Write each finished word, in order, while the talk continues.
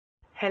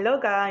Hello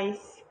guys,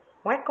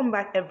 welcome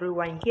back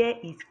everyone. Here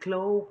is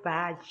Glow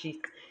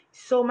Magic.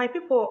 So my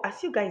people,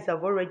 as you guys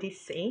have already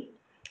seen,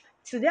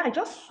 today I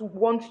just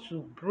want to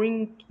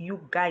bring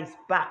you guys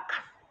back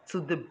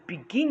to the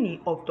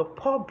beginning of the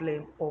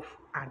problem of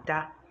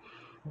Ada.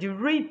 The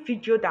real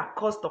video that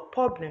caused the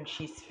problem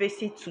she's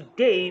facing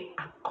today,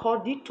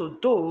 according to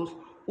those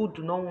who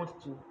do not want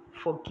to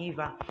forgive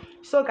her.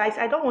 So, guys,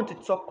 I don't want to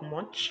talk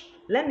much.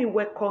 Let me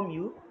welcome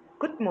you.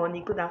 Good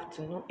morning, good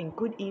afternoon, and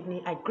good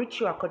evening. I greet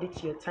you according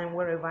to your time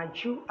wherever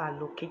you are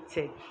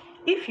located.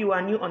 If you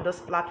are new on this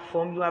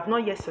platform, you have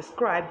not yet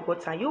subscribed,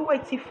 what are you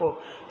waiting for?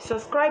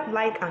 Subscribe,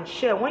 like, and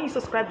share. When you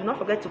subscribe, do not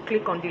forget to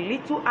click on the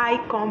little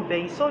icon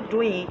bell. So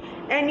doing,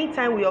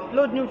 anytime we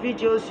upload new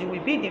videos, you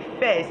will be the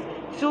first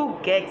to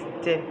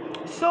get them.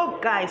 So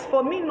guys,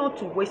 for me not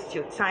to waste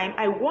your time,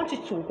 I want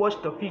you to watch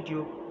the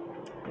video,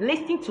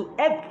 listen to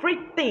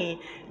everything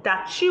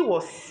that she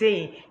was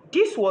saying.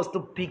 This was the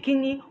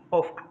beginning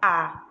of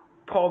our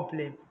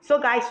problem. So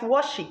guys,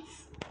 watch it.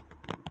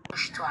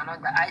 To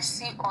another. I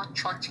see all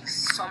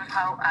churches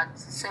somehow at the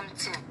same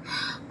thing.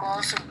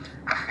 Also,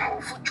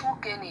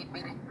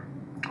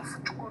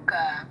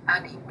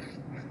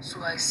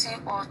 so I see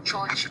all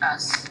church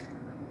as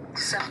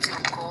the same thing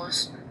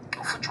because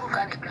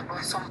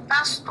but some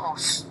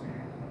pastors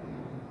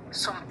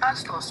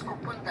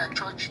open their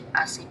church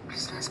as a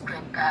business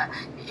center.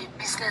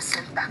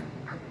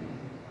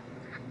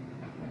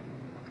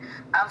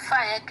 I'm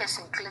fine,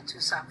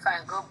 Cletus, I'm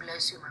fine. God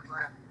bless you, my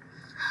brother.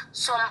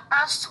 Some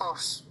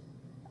pastors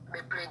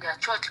may pray their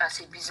church as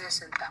a business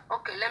center.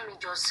 Okay, let me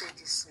just say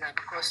this now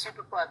because you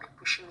people have been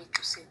pushing me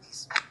to say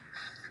this.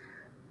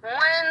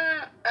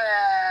 When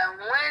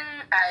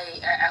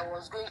I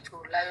was going to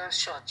Lion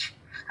Church,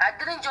 I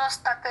didn't just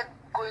started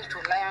going to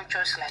Lion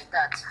Church like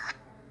that.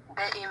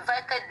 They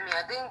invited me.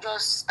 I didn't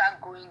just start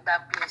going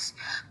that place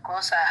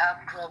because I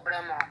have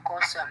problem or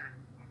because I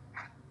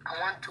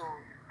want to.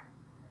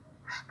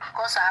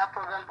 Because I have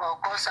problem or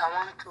because I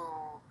want to.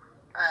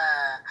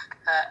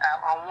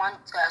 I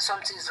want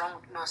something is wrong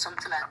with me or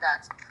something like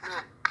that. No.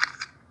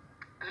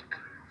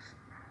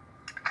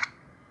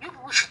 You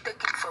people should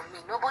take it from me.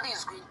 Nobody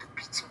is going to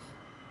beat me.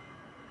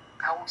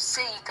 I will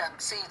say it and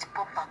say it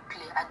pop and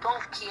play. I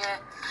don't care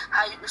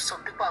how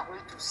some people are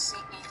going to see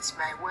it,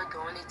 my word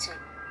or anything.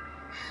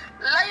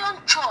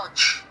 Lion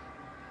Church,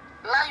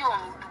 Lion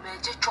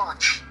Odumeje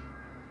Church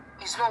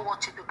is not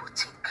what you people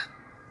think.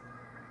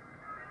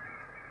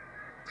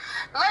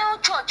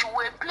 Lion Church is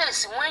a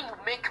place when you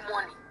make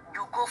money,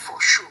 you go for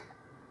show.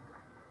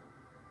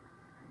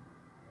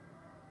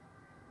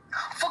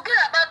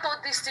 Forget about all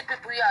these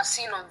people you are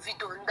seeing on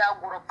video,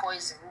 that guru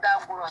poison,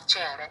 that guru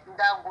chair,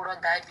 that guru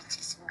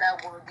diabetes,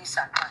 that guru this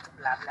and that,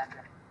 blah blah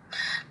blah.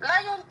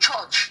 Lion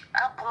Church,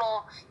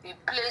 Apollo, a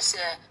place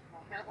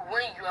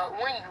when you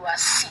are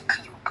sick,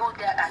 you go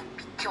there and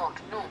be cured.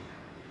 No.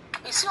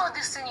 You see all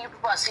these things you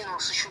people are seeing on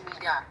social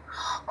media,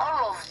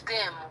 all of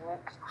them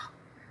will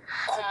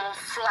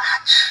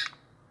camouflage.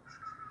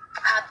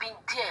 I've been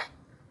there,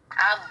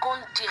 I've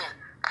gone there,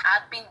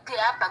 I've been there,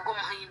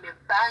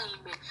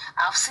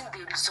 I've seen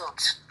the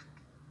results.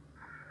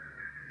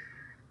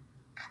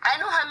 I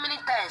know how many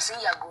times in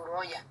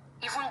Yagoroya,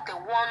 even the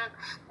one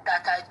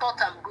that I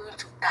thought I'm going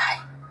to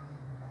die,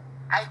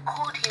 I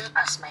called him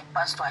as my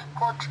pastor. I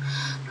called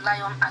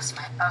Lion as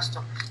my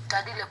pastor.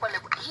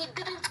 He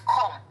didn't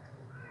come.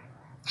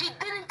 He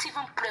didn't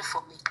even pray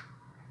for me.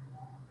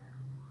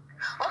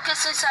 Okay,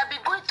 since I've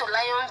been going to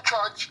Lion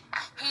Church,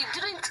 he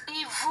didn't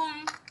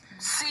even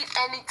see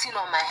anything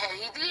on my head.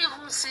 He didn't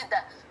even see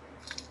that.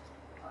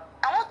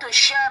 I want to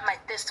share my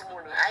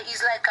testimony.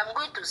 It's like I'm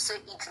going to say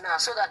it now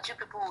so that you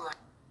people will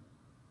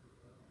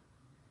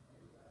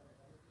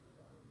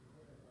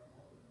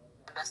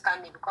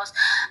understand me, because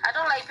I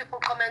don't like people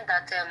comment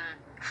that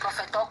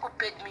Prophet Oku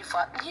paid me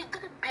for. He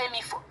didn't pay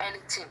me for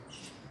anything.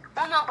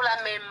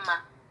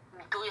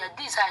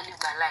 This is how I live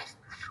my life.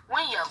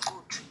 When you are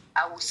good,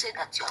 I will say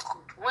that you are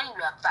good. When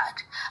you are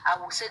bad, I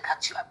will say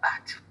that you are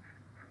bad.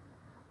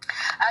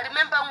 I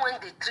remember when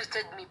they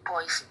treated me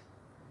poison.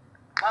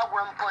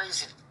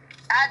 Poison.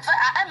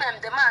 I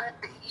am the man.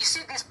 You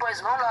see this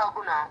poison all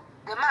over now.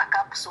 The mark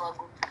up so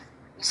good.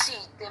 You see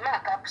the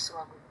mark up so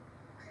good.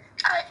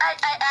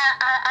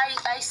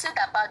 I said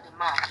about the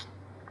man.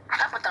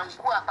 I put and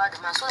go about the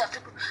man so that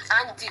people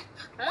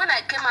when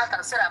I came out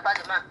and said about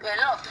the man, a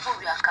lot of people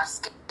were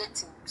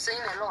cascading,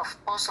 saying a lot of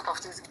all sort of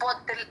things.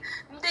 But they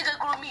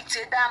go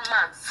meet that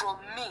man from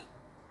me.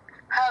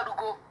 How to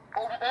go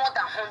more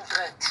than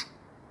 100.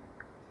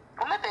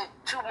 Or maybe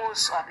 2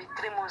 months or maybe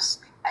 3 months,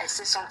 I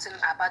say something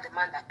about the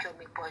man that killed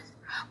me poison.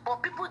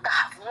 But people that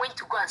have went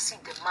to go and see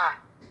the man,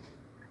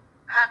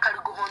 how can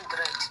you go 100?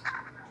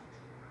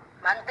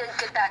 Man, then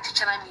get that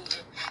chichana me,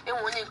 and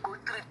when you go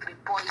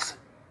treat poison.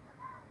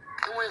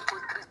 And when you go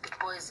treat the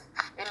poison,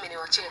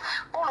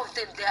 all of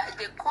them,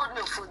 they called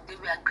me for, they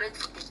were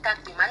grateful, they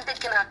thanked me, man, they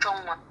cannot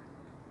one.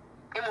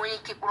 And when you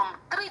keep from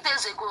 3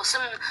 days ago,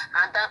 some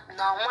and that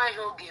now one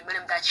who gave me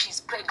that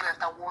she's pregnant.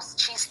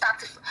 She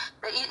started.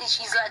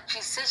 She's like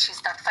she says she's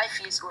 35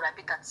 years old. I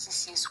bet at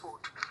 6 years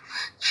old.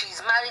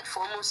 She's married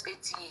for almost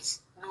 8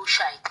 years. No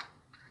shy,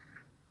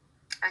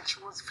 and she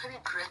was very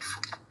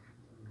grateful.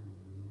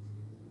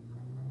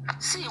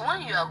 See,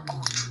 when you are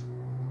good,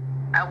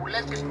 I will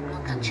let people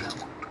know that you are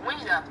good. When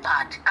you are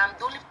bad, I'm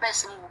the only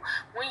person who,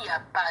 when you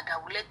are bad, I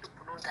will let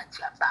people know that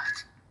you are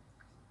bad.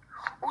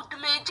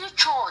 Odumeje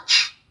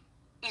Church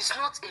is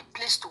not a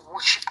place to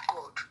worship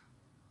God.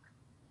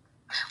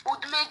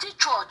 Odumeje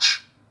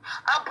Church,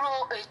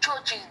 a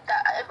church is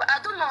that I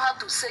don't know how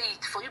to say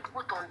it for you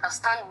people to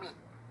understand me.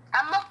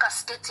 I'm not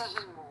casketing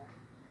him.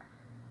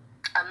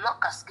 I'm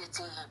not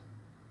casketing him.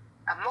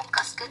 I'm not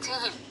casketing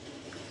him.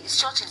 His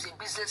church is a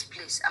business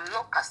place. I'm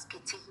not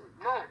casketing him.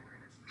 No,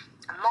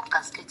 I'm not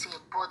casketing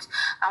him. But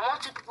I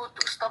want you people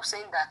to stop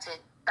saying that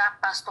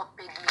that pastor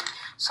paid me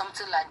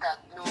something like that.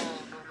 No.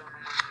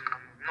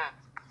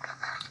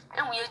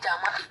 And we are a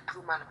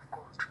true man of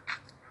God.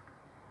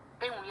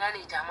 And we are a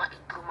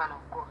true man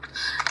of God.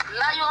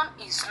 Lion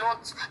is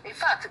not. In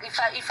fact,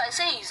 if I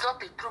say he's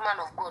not a true man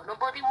of God,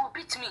 nobody will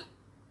beat me.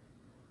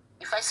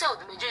 If I say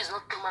Odumeje is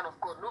not a true man of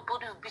God,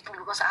 nobody will beat me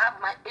because I have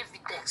my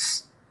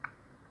evidence.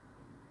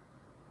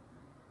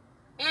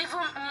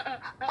 Even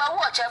my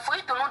watch, for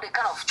you to know the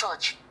kind of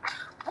church.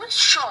 Which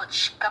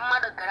church can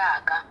Mother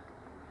Garaga?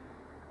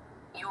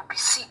 You'll be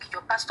sick,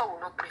 your pastor will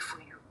not pray for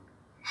you.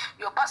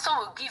 Your pastor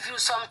will give you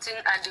something,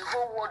 and the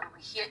whole world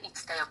will hear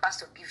it that your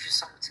pastor will give you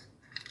something.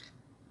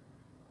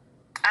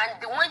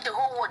 And when the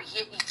whole world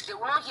hear it, they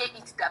will not hear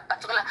it that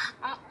particular.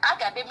 I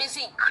got the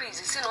message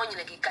increase.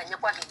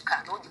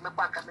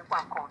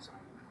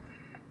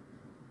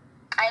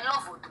 I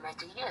love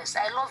Odumeje, yes,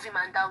 I love him,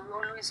 and I will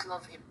always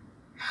love him.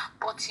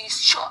 But he's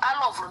sure I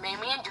love him. I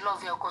mean, the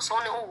love him because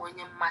only when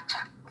you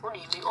matter,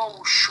 only me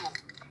all show.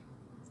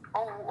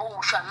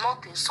 Oh, I'm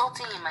not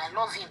insulting him. I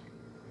love him.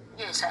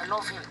 Yes, I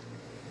love him.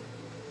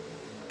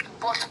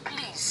 But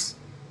please,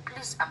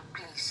 and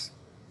please,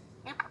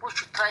 you people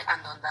should try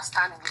and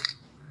understand me.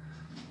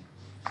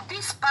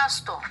 This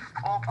pastor,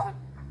 Oku,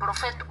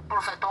 Prophet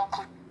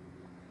Oku,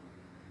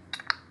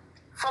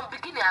 from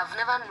beginning I've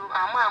never known.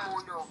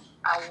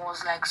 I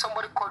was like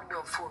somebody called me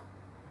on phone,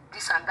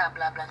 this and that,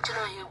 blah blah.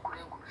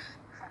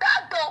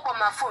 That dog on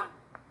my phone,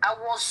 I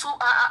was so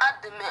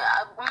at the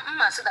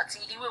I said that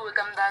he will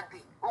welcome that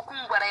day.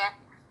 Okungware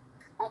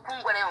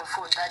on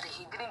phone that day.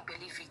 He didn't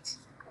believe it.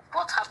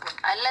 What happened?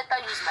 I later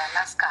used my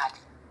last card.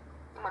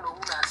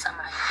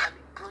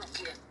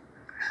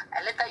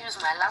 I later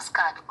used my last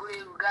card. Go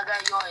gaga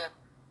your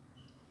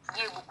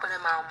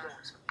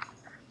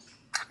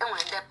and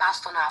when the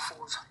pastor now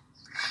falls.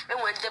 And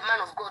when the man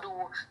of God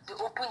they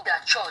open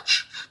their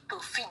church to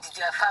feed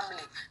their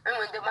family. And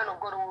when the man of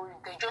God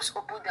they just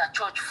open their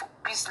church for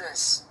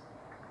business.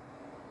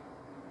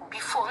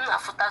 Before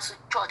after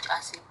church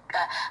as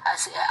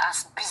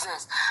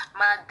business.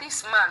 Man,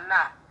 this man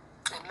now,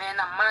 a man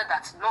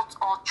that not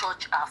all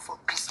church are for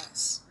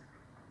business.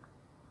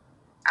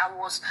 I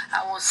was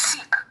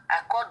sick.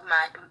 I called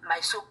my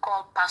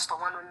so-called pastor. I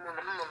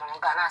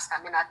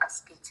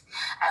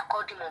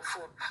called him on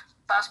phone.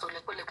 Pastor,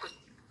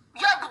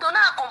 yeah, but don't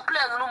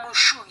complain. No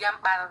shoe.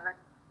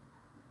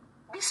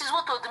 This is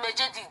what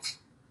Odumeje did.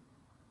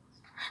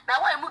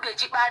 Now why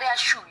Mugeji barrier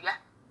shoe? Yeah.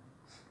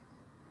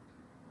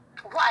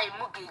 Why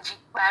Mugeji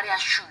barrier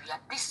shoe? Yeah.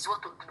 This is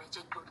what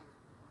Odumeje told me.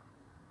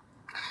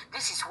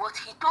 This is what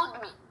he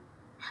told me.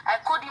 I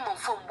called him on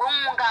phone.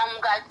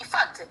 In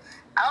fact,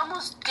 I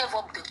almost gave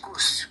up the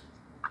ghost.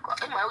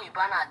 In my way,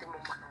 at the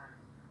moment.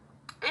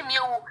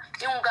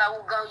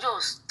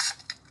 Just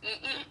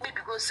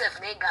maybe go save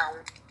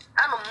Negan.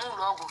 I don't know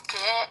longer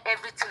care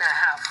everything I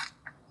have.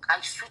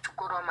 I swear to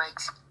God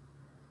Almighty.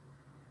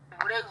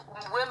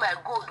 Where my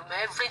gold, my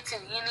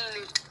everything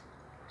in it.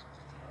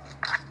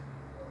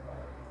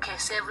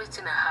 Cares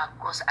everything I have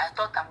because I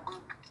thought I'm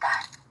going to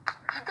die.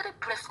 He didn't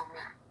pray for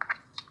me.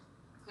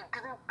 He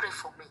didn't pray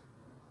for me.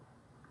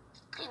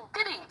 He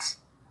didn't.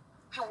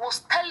 He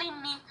was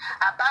telling me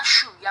about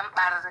shoe yam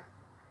barren.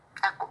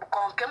 I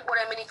came for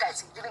many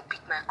times. He didn't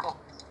pick my call.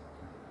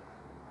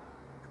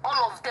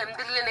 All of them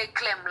didn't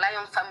claim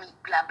Lion family,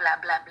 blah blah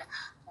blah blah.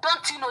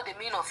 Don't you know the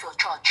meaning of your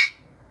church?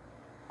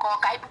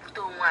 People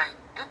don't mind.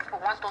 You people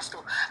want us to,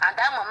 and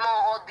I'm not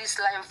all this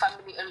Lion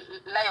family,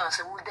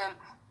 lions with them.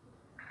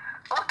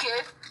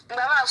 Okay,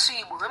 I see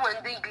you. I'm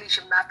in English.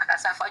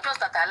 I just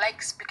that I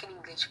like speaking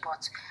English,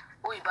 but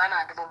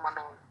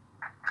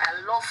I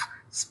love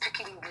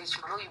speaking English.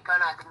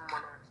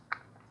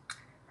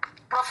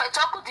 Prophet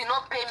Oku did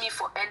not pay me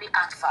for any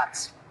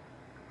adverts.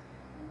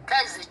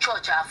 That is the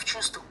church I have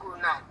choose to go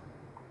now.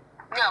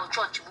 Now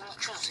church we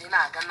choose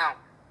now.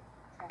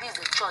 This is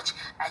the church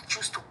I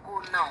choose to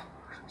go now.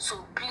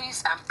 So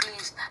please and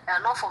please,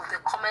 enough of the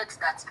comments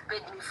that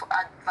paid me for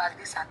advert,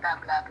 this and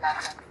that, blah blah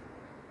blah.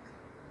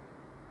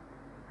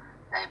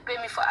 They pay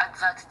me for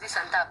advert, this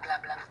and that, blah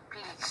blah.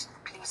 Please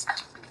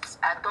and please.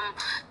 I don't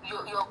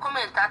your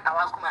comment that I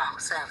welcome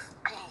myself.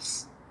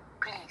 Please.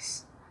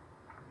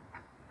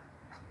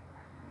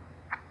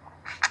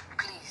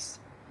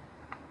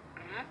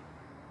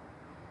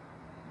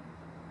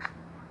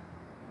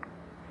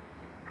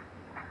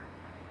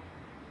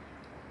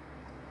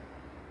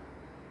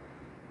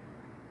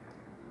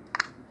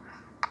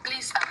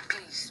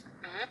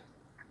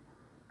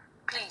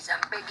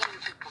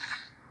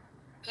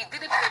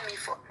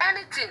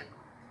 thing.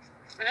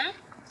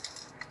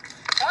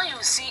 When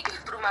you see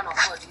a true man of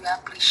God, you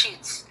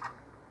appreciate.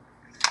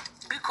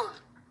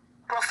 Because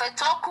Prophet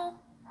Toku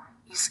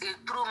is a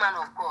true man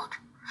of God.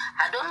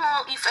 I don't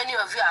know if any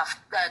of you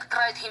have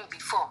tried him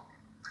before.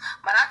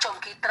 But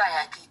actually,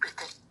 try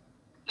better.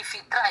 If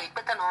you try,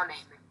 better no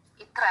name.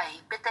 He try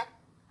better.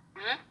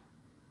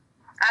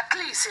 At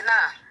least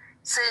now,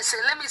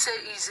 let me say,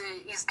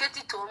 is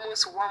getting to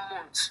almost 1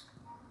 month.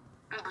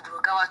 In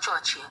Budogawa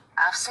Church here,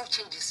 I've seen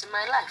changes in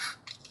my life.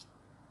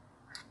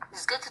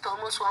 It's getting to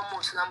almost 1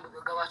 month now in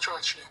Budogawa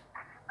Church here.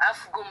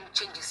 I've gone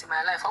changes in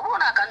my life. I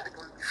want to can't do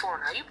before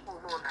now. You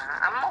people know now.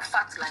 I'm not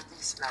fat like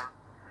this now.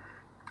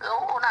 I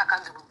want to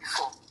can't do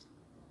before.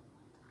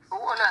 I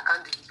want to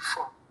can't do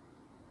before.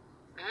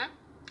 I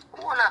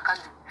want to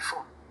can't do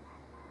before.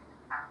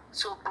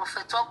 So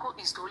Prophet Toku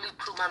is the only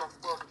true man of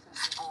God in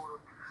Fugoro.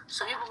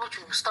 So you people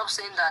should stop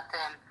saying that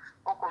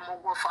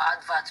Okomogo for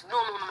advert. No.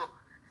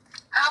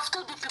 I have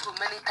told you people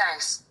many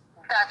times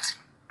that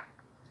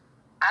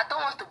I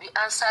don't want to be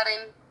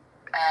answering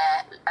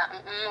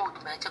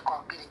Odumeje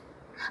complaining.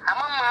 I'm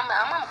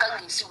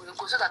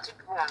so that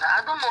people wonder.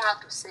 I don't know how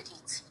to say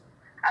it.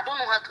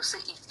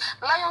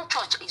 Lion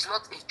Church is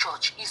not a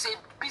church. It's a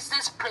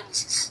business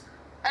premises.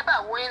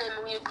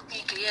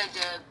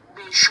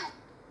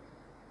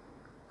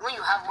 When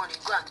you have money, you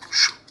go and do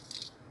show.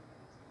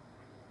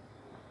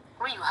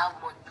 When you have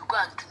money, you go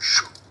and do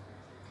show.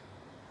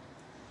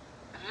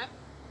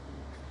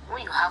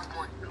 When you have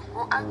money, you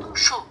go and do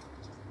show.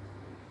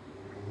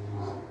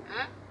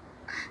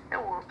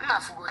 I'm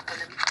not forgot to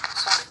tell him.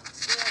 Sorry.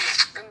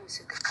 Let me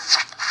see the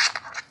camera.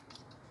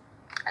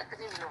 I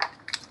didn't know.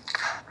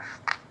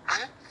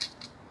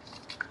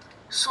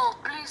 So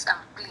please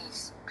and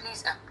please,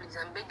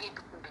 I'm begging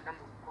people in the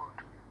name of God.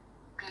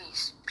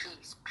 Please.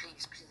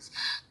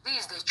 This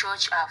is the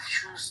church I've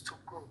chosen to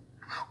go.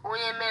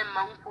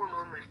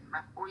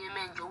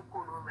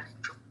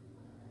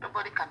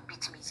 Nobody can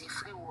beat me. It's a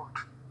free word.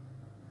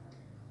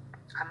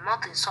 I'm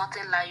not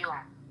insulting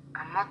Lion.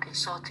 I'm not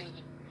insulting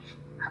him.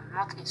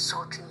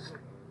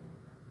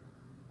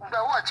 But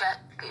watch,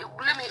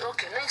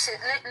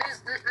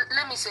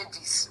 let me say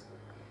this.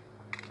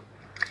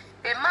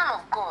 A man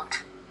of God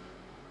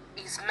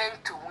is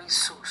meant to win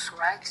souls,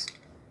 right?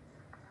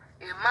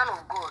 A man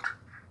of God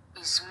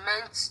is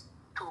meant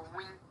to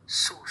win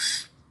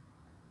souls.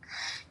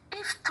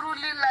 If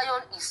truly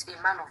Lion is a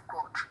man of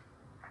God,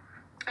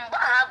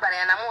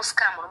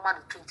 scam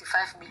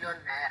 25 million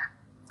naira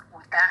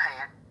with that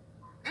hand.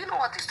 Do you know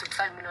what is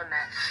 25 million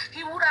naira?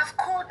 He would have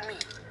called me.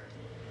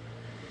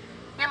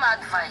 Give my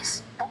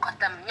advice.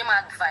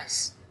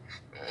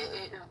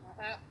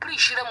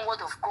 Preach them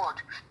word of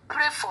God.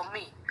 Pray for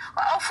me.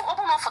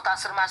 Open up for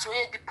Tasrama so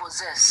you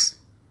possess.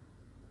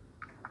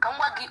 Can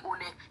we give a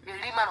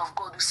real man of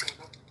God who said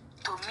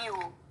to me?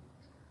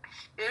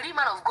 A real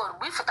man of God,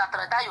 if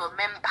that your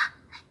member,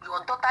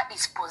 your daughter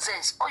is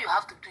possessed, all you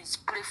have to do is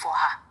pray for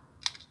her.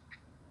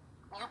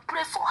 You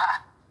pray for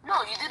her.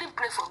 No, you didn't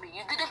pray for me.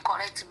 You didn't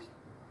correct me.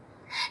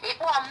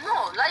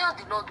 No, Lion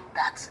did not do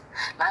that.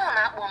 Lion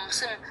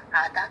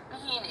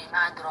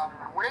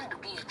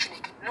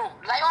no,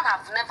 Lion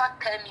have never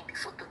told me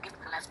before to give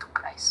my life to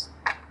Christ.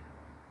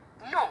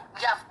 No,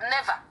 you have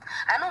never.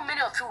 I know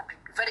many of you will be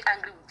very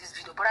angry with this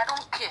video, but I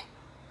don't care.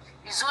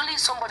 It's only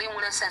somebody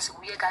who says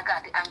we got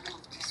angry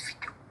with this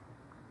video.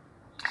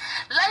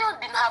 Lion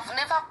didn't have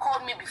never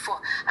called me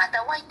before.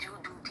 Ada, why do you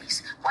do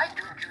this? Why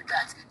do you do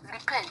that?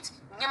 Repent.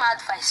 Give my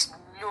advice.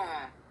 No.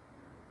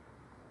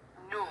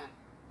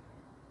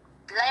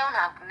 Lion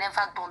have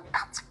never done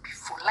that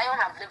before. Lion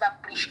have never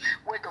preached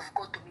word of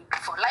God to me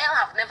before. Lion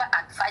have never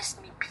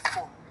advised me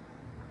before.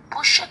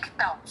 Go check it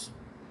out.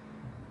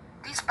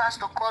 This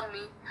pastor called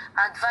me,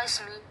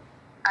 advised me,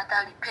 and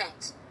I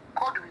repent.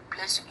 God will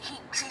bless you.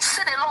 He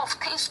said a lot of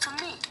things to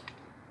me.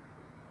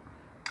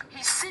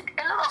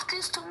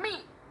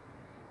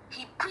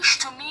 He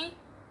preached to me.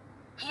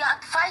 He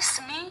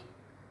advised me.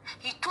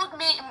 He told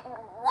me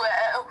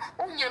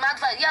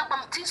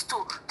things to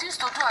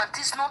do and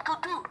things not to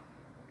do.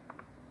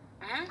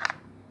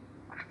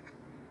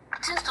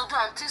 Things to do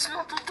and things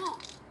not to do.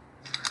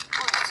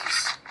 Who is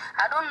this?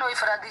 I don't know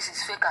if this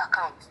is fake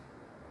account.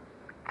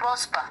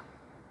 Prosper.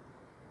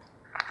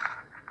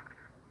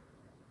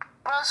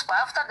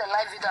 After the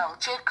live video, I'll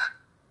check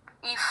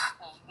if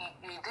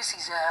this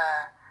is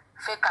a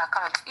fake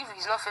account. If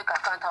it's not fake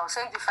account, I'll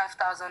send you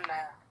 5,000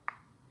 naira.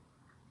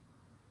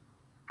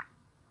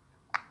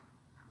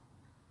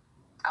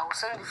 I will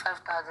send you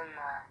 5,000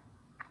 naira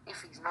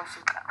if it's not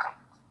fake account.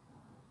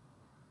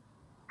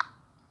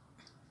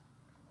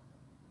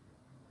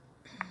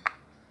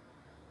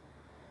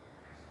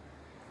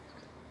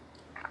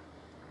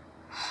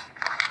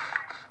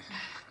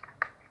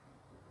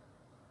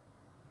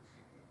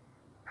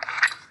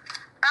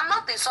 I'm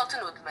not insulting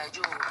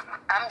Odumeje.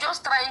 I'm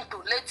just trying to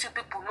let you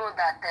people know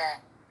that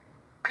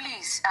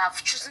please,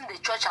 I've chosen the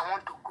church I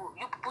want to go.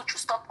 You people should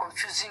stop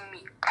confusing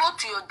me. Go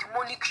to your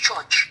demonic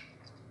church.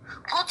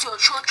 Go to your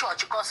show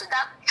church because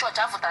that church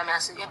after time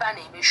has a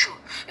show.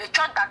 A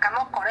church that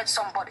cannot correct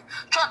somebody.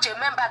 Church a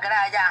member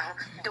garage,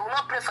 they will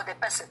not pray for the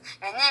person.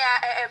 And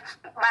yeah,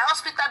 my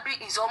hospital bill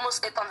is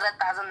almost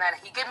 800,000 naira.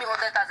 He gave me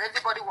 100,000.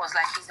 Everybody was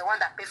like, he's the one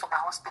that paid for my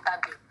hospital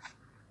bill.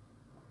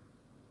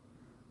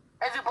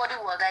 Everybody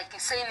was like,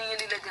 he's saying you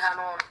let it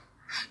on.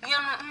 You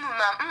know,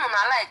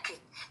 I like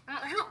it.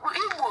 You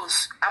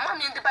was, I'm not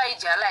in the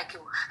Baija, I like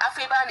you. I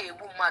feel bad,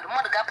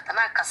 mother got an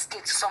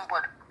cascade to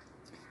somebody.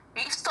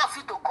 If stuff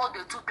you to call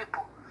the two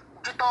people,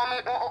 you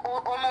don't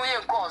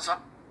know cause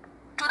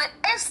to the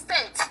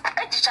extent,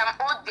 I'm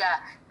all their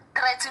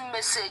threatening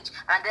message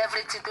and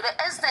everything. To the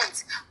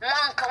extent,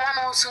 one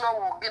also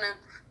know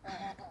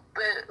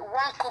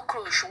one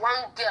cockroach,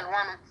 one girl,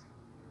 one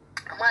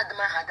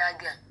madman had that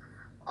girl.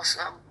 Also,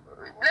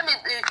 let me,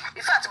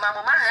 in fact, my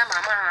mama,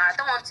 I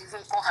don't want to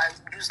even call her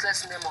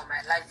useless name on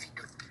my live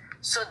video,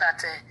 so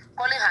that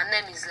calling her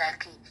name is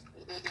like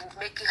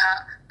making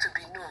her to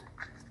be known.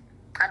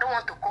 I don't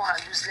want to call her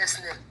useless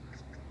name.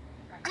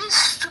 These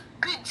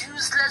stupid,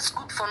 useless,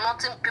 good for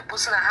nothing people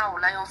in our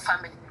lion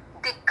family,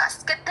 they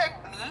casketed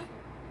me.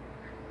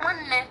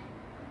 One day,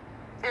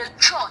 a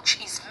church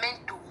is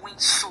meant to win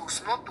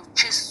souls, not to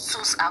chase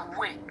souls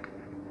away.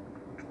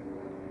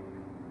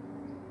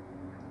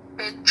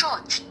 A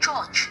church,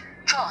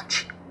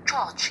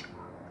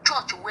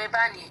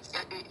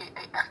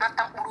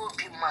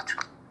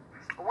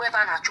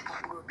 wherever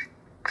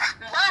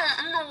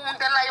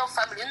the lion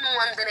family, no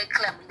one then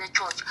claim in the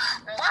church.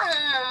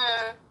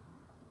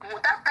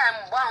 That time,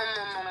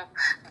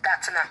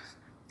 that now,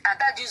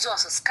 that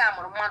Jesus scam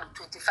or more than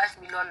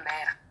 25 million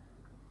naira.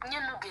 You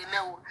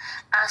know,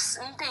 as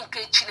in the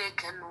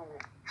Chineke no.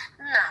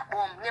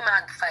 Nah, name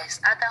advice.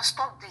 I don't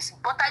stop this,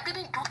 but I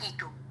didn't do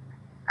it.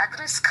 I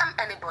didn't scam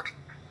anybody.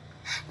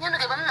 You know,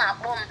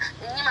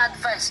 name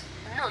advice.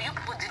 No, you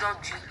people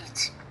didn't do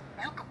it.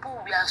 You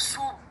people we are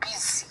so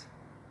busy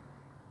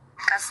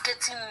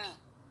casketing me.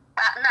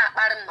 But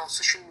now, on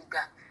social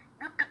media.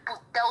 You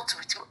people dealt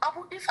with me.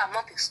 If I'm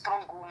not a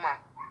strong woman,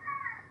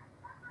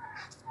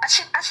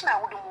 actually,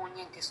 I wouldn't want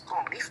you this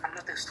strong. If I'm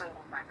not a strong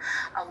woman,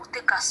 I will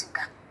take acid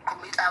and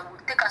commit. I will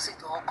take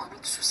acid or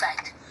commit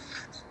suicide.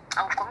 I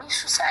will commit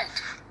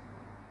suicide.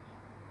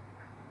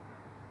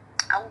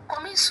 I will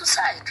commit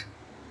suicide.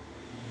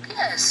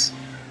 Yes.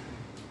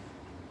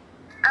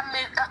 I'm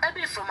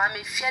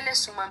a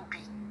fearless human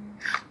being.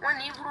 When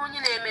you run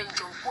your name and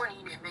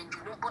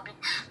nobody,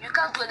 you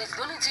can't do anything.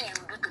 The only thing you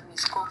do to me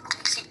is call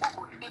police.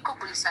 Call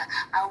police,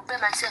 I will pay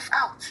myself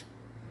out.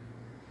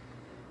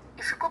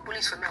 If you call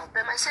police for me, I will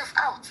pay myself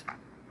out.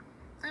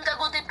 And I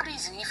go to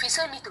prison. If you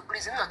send me to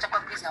prison, not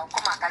Chapa prison, I will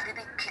come out. I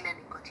didn't kill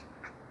anybody.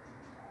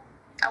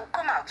 I will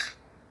come out.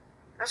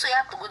 Also, you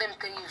have to go them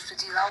 10 years to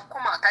jail. I will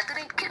come out. I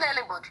didn't kill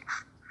anybody.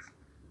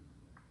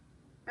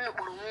 In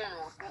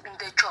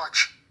the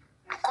church.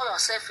 You call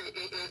yourself a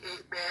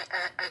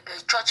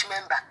church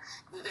member.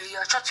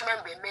 Your church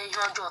member may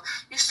your job.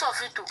 It's tough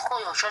for you to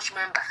call your church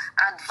member.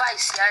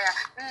 Advice,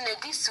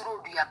 this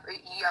road you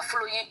are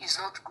following is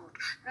not good.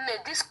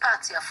 This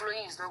path you are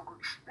following is not good.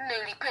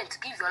 Repent,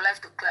 give your life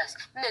to Christ.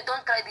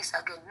 Don't try this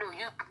again. No,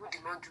 you people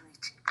did not do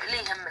it.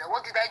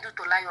 What did I do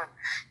to Lion?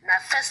 Now,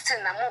 first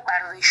thing I'm more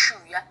by the shoe,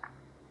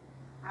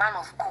 man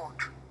of God.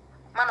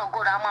 Man of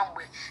God,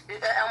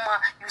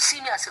 you see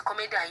me as a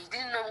comedian. You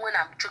didn't know when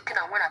I'm joking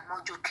and when I'm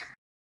not joking.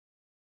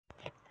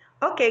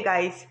 Okay,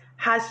 guys,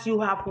 as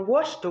you have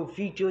watched the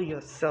video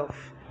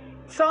yourself,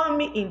 tell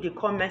me in the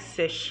comment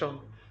section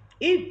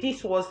if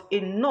this was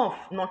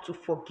enough not to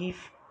forgive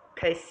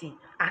Percy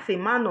as a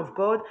man of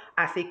God,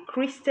 as a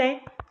Christian.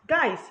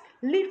 Guys,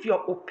 leave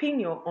your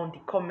opinion on the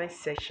comment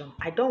section.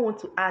 I don't want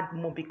to add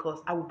more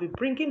because I will be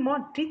bringing more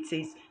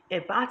details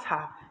about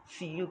her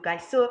to you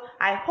guys. So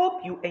I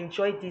hope you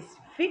enjoyed this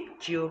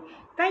video.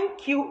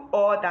 Thank you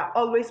all that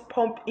always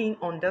pump in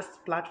on this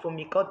platform.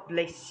 May God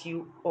bless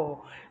you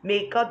all.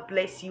 May God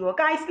bless you all.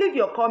 Guys, leave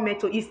your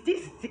comment. Is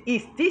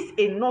this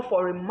enough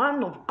for a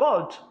man of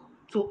God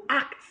to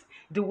act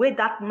the way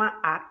that man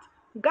act?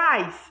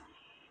 Guys,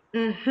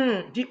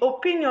 the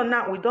opinion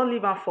now we don't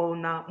leave am for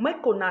now.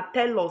 Make una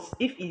tell us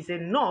if it's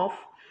enough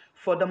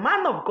for the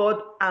man of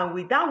God and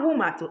with that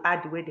woman to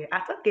act the way they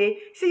act. Okay,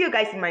 see you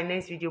guys in my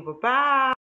next video. Bye bye.